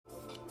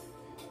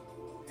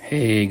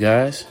Hey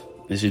guys,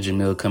 this is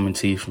Jamil coming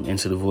to you from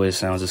Into the Void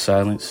Sounds of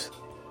Silence.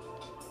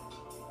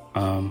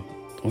 We're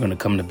going to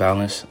come to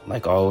balance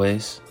like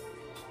always,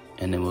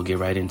 and then we'll get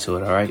right into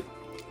it, alright?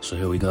 So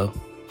here we go.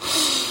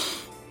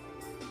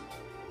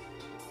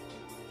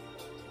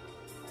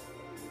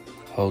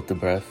 Hold the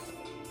breath.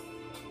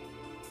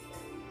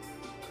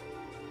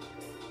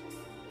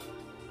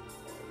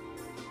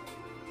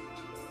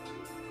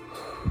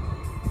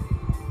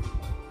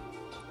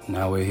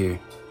 Now we're here.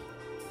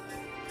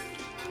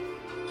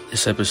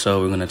 This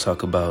episode, we're going to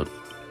talk about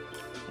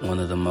one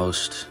of the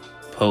most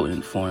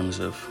potent forms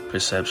of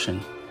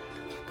perception,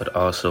 but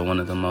also one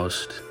of the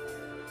most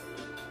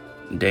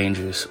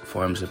dangerous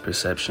forms of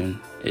perception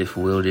if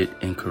wielded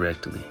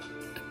incorrectly.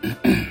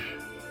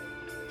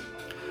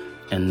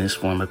 And this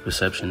form of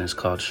perception is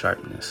called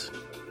sharpness.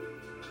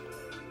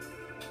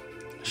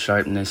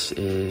 Sharpness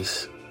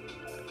is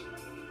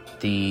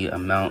the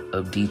amount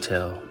of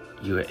detail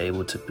you are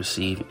able to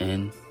perceive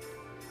in,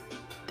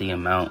 the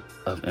amount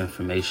of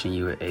information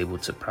you are able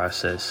to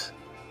process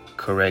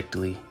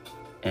correctly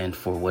and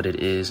for what it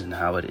is and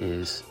how it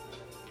is.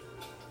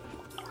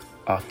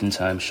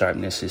 Oftentimes,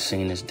 sharpness is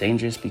seen as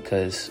dangerous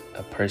because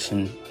a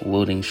person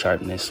wielding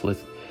sharpness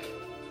with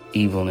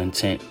evil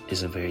intent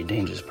is a very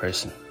dangerous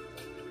person.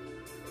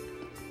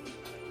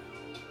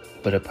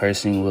 But a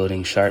person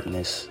wielding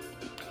sharpness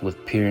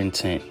with pure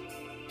intent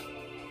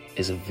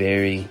is a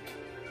very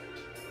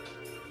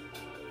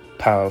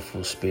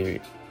powerful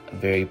spirit, a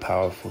very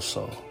powerful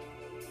soul.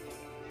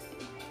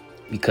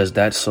 Because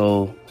that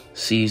soul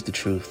sees the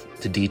truth,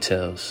 the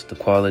details, the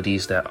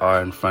qualities that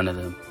are in front of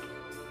them,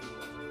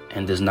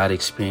 and does not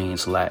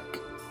experience lack.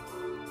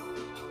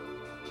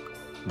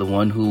 The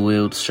one who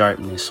wields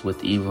sharpness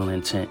with evil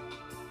intent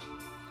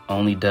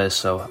only does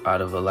so out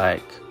of a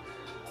lack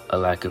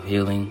of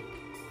healing,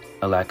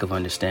 a lack of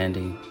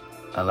understanding,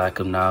 a lack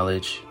of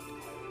knowledge,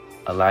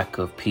 a lack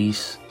of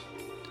peace,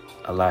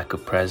 a lack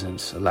of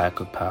presence, a lack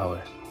of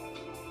power.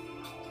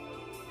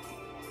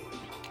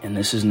 And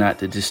this is not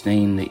to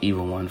disdain the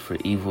evil one, for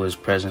evil is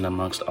present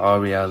amongst all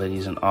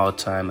realities and all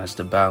time as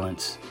the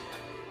balance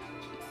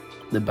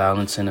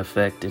and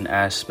effect and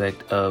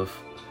aspect of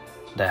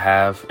the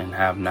have and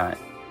have not.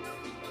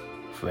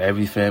 For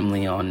every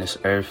family on this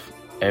earth,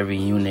 every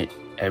unit,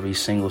 every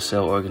single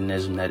cell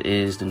organism that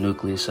is the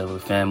nucleus of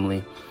a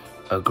family,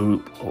 a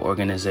group or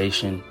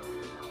organization,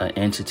 an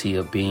entity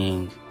of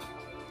being,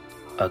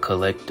 a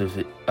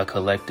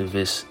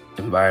collectivist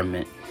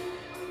environment,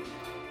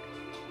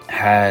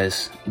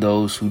 has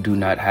those who do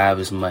not have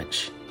as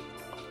much,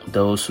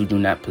 those who do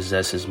not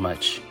possess as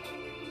much,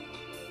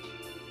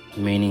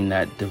 meaning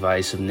that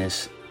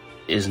divisiveness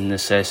is a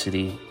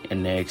necessity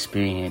in their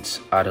experience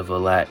out of a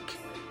lack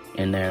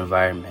in their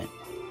environment.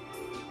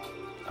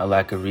 A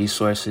lack of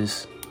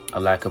resources, a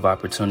lack of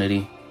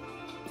opportunity,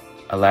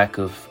 a lack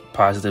of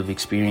positive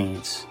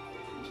experience.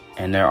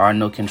 And there are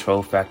no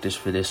control factors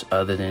for this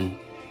other than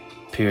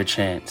pure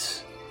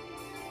chance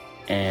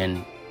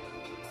and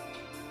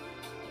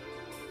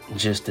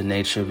just the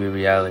nature of your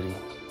reality.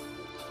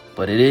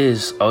 But it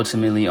is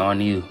ultimately on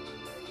you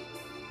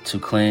to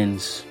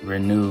cleanse,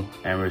 renew,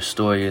 and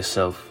restore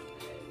yourself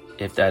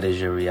if that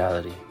is your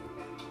reality.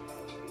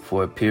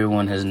 For a pure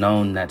one has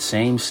known that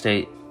same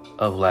state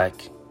of lack,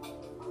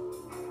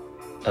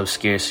 of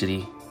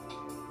scarcity,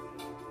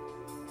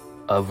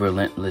 of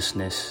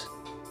relentlessness,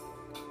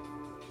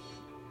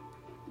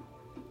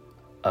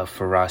 of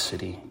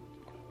ferocity,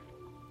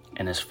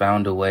 and has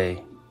found a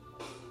way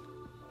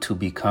to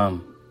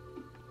become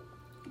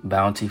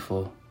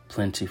bountiful,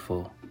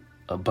 plentiful,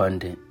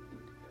 abundant,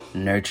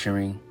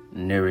 nurturing,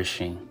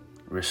 nourishing,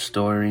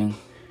 restoring,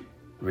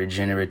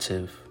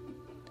 regenerative,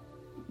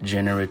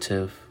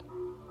 generative,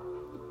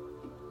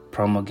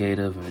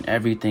 promulgative, and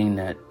everything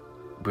that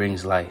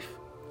brings life.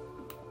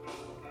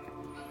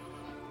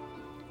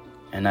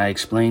 And I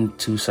explained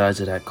two sides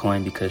of that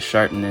coin because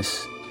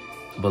sharpness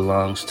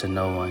belongs to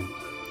no one.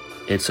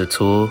 It's a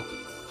tool.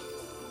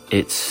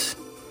 It's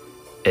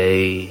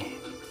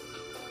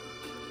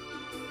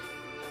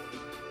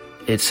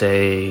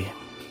a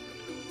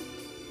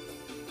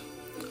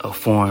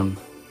form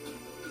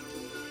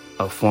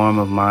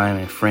of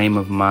mind, a frame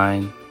of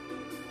mind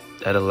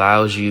that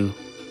allows you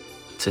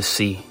to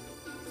see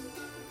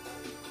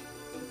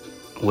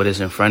what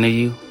is in front of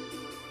you,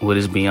 what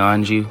is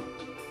beyond you,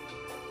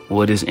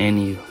 what is in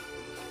you.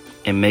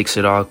 It makes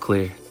it all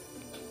clear.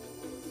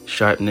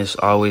 Sharpness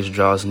always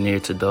draws near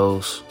to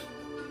those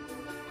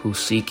who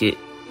seek it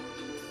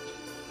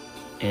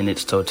in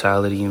its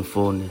totality and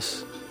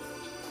fullness.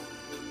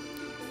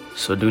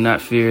 So do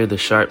not fear the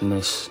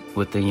sharpness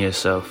within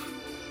yourself,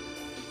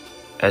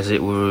 as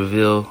it will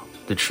reveal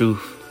the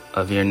truth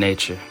of your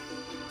nature,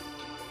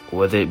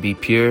 whether it be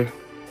pure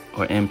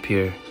or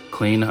impure,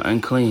 clean or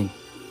unclean.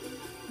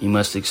 You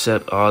must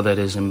accept all that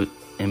is in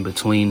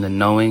between the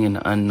knowing and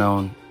the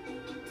unknown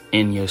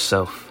in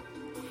yourself.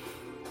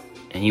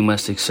 And you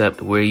must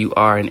accept where you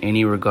are in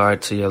any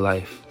regard to your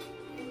life.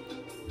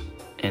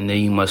 And then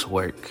you must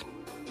work.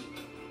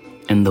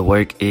 And the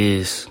work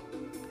is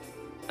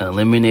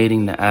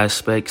eliminating the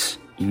aspects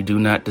you do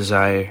not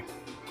desire,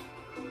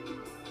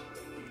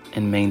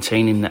 and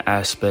maintaining the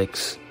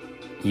aspects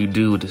you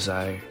do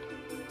desire,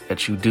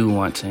 that you do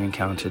want to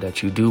encounter,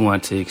 that you do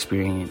want to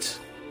experience.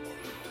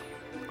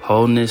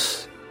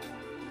 Wholeness,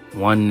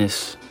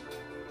 oneness,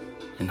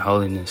 and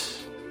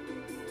holiness.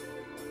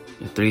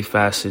 The three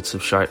facets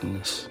of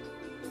sharpness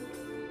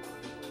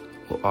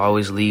will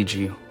always lead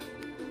you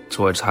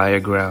towards higher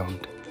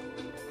ground,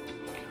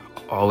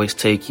 always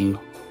take you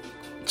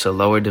to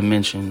lower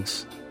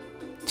dimensions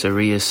to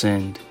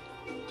reascend.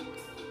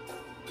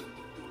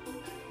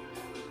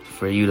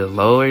 For you to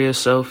lower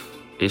yourself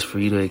is for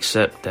you to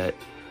accept that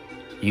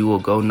you will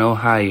go no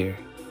higher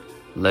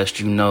lest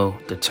you know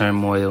the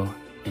turmoil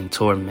and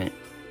torment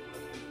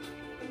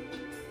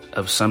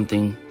of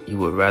something you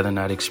would rather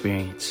not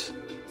experience.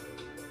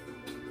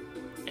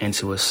 And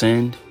to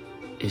ascend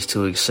is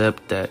to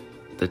accept that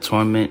the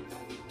torment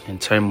and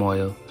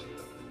turmoil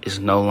is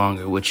no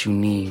longer what you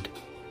need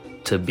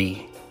to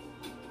be.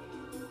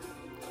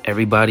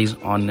 Everybody's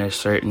on their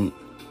certain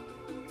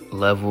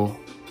level,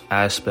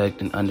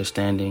 aspect, and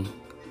understanding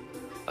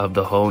of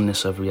the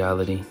wholeness of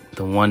reality,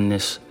 the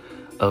oneness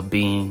of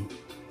being,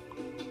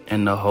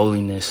 and the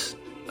holiness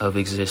of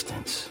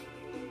existence.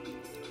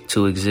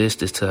 To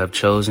exist is to have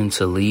chosen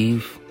to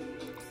leave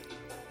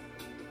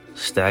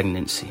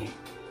stagnancy.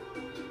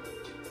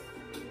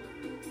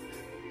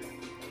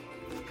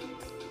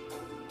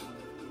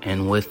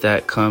 And with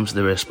that comes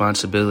the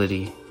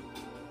responsibility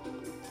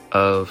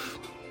of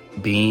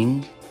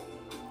being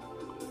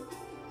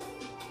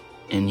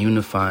and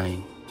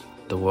unifying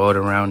the world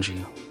around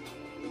you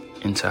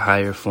into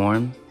higher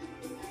form,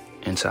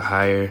 into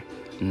higher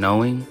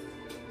knowing,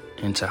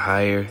 into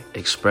higher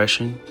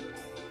expression,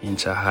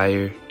 into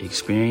higher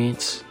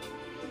experience,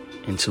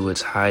 into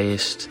its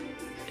highest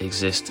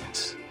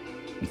existence.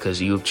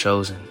 Because you have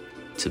chosen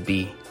to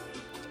be,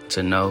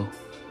 to know,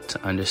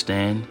 to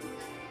understand,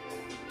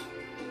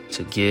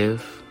 to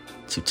give,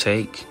 to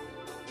take,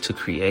 to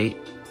create,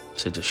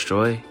 to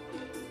destroy,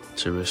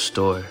 to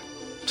restore,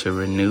 to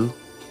renew,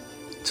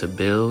 to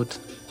build,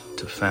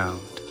 to found.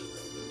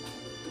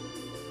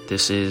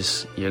 This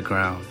is your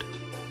ground,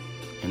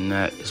 and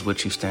that is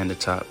what you stand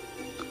atop.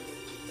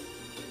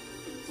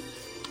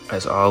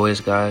 As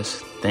always,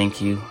 guys,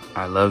 thank you.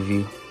 I love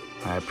you.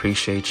 I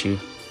appreciate you.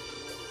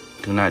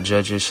 Do not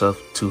judge yourself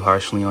too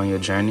harshly on your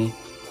journey.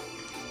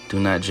 Do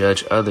not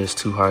judge others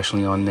too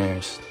harshly on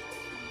theirs.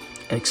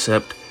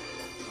 Accept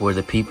where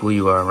the people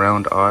you are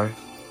around are.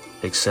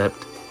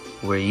 Accept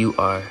where you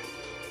are.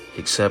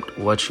 Accept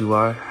what you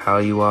are, how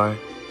you are,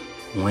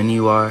 when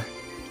you are,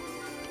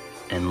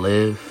 and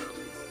live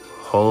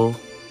whole,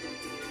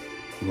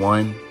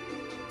 one,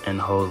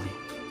 and holy.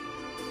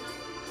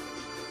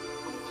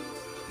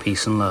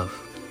 Peace and love.